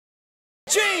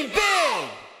Dream big!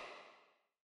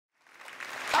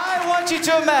 I want you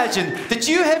to imagine that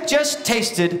you have just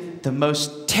tasted the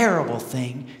most terrible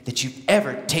thing that you've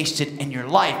ever tasted in your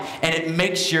life, and it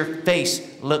makes your face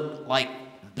look like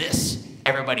this.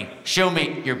 Everybody, show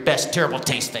me your best terrible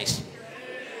taste face.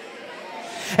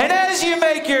 And as you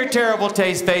make your terrible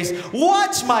taste face,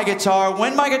 watch my guitar.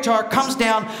 When my guitar comes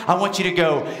down, I want you to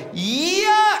go,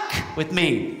 yuck, with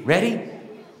me. Ready?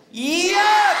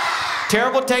 Yuck!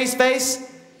 Terrible taste face,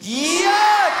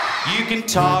 yuck! You can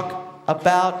talk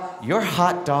about your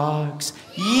hot dogs,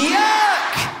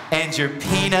 yuck! And your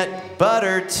peanut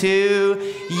butter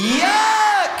too,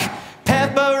 yuck!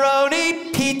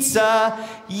 Pepperoni pizza,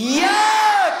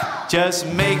 yuck! Just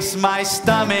makes my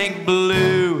stomach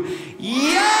blue,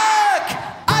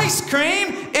 yuck! Ice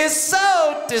cream is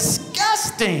so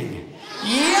disgusting,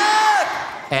 yuck!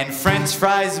 And French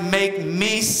fries make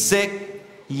me sick,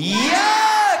 yuck!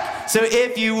 So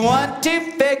if you want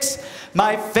to fix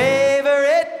my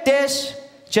favorite dish,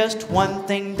 just one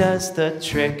thing does the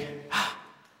trick.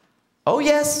 Oh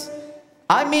yes,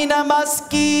 I mean a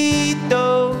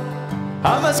mosquito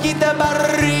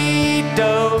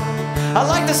burrito. I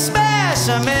like to smash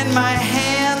them in my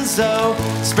hands, oh,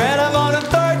 spread them on a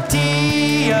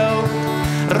tortilla,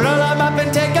 roll them up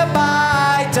and take a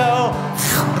bite, oh,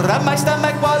 rub my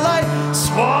stomach while I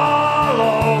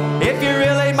swallow. If you're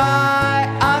really my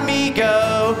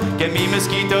amigo, give me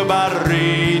mosquito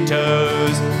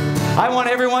burritos. I want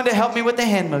everyone to help me with the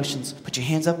hand motions. Put your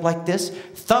hands up like this,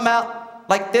 thumb out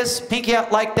like this, pinky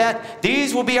out like that.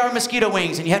 These will be our mosquito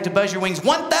wings, and you have to buzz your wings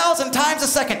 1,000 times a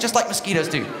second, just like mosquitoes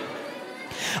do.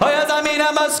 Oh yes, I mean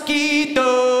a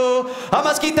mosquito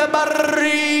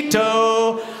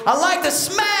burrito. I like to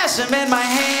smash them in my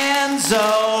hands,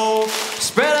 oh,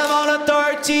 spread them on a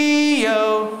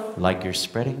tortilla, like you're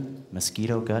spreading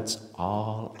mosquito guts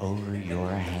all over your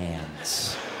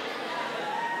hands.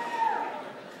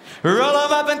 Roll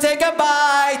them up and take a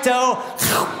bite, oh,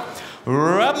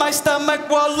 rub my stomach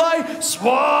while I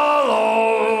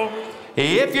swallow.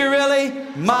 If you're really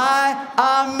my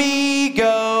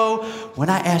amigo. When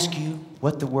I ask you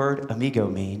what the word amigo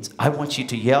means, I want you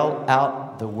to yell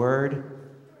out the word,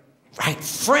 right,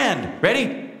 friend.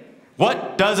 Ready?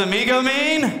 What does amigo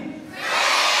mean?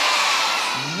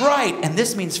 Right, and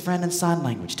this means friend in sign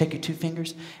language. Take your two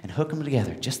fingers and hook them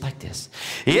together, just like this.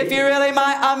 If you're really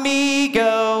my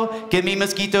amigo, give me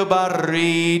mosquito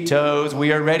burritos.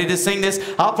 We are ready to sing this.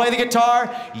 I'll play the guitar,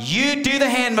 you do the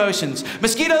hand motions.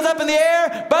 Mosquitoes up in the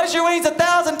air, buzz your wings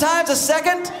 1,000 times a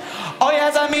second. Oh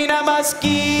yes, I mean a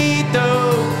mosquito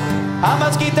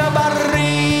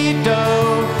burrito.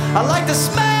 I like to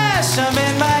smash them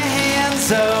in my hands,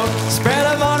 so spread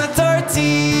them on a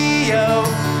tortilla.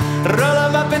 Roll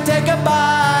them up and take a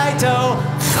bite, oh,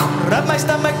 rub my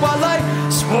stomach while I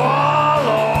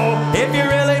swallow. If you're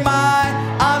really my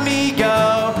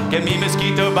amigo, give me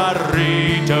mosquito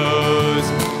burritos.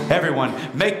 Everyone,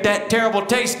 make that terrible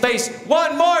taste face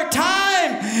one more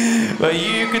time. Well,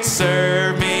 you could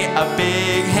serve me a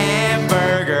big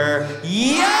hamburger,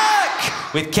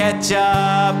 yuck, with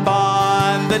ketchup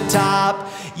on the top,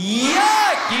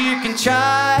 yuck. You can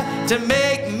try to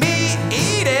make me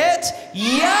eat it,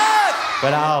 yuck,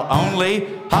 but I'll only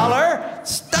holler,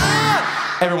 stop.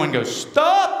 Everyone goes,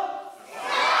 stop.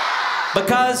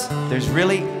 Because there's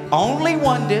really only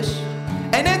one dish,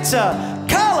 and it's a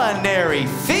culinary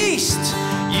feast.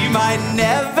 You might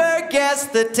never guess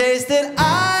the taste that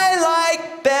I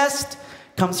like best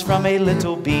comes from a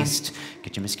little beast.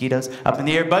 Get your mosquitoes up in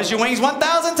the air, buzz your wings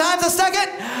 1,000 times a second.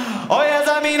 Oh yes,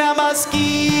 I mean a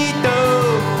mosquito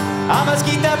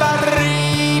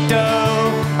burrito.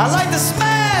 I like to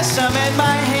smash them in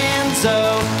my hands,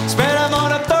 oh, spread them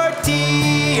on a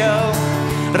tortilla,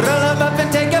 roll them up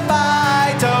and take a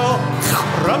bite, oh,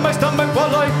 rub my stomach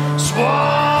while I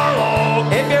swallow.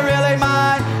 If you're really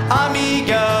my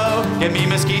amigo, give me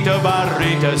mosquito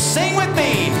burritos. Sing with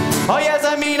me. Oh yes,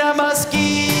 I mean a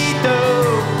mosquito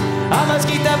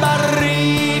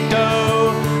burrito.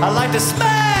 I like to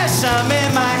smash them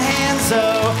in my hands,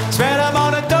 oh, spread them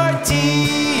on a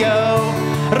tortilla,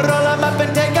 roll them up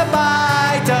and take a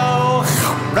bite, oh,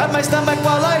 rub my stomach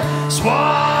while I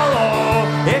swallow.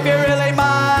 If you're really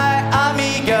my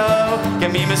amigo,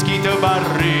 give me mosquito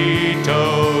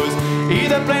burritos.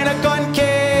 Either plain or con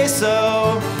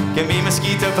queso, give me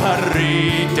mosquito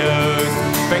burritos.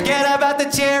 Forget about the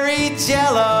cherry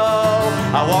jello,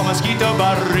 I want mosquito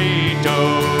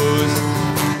burritos.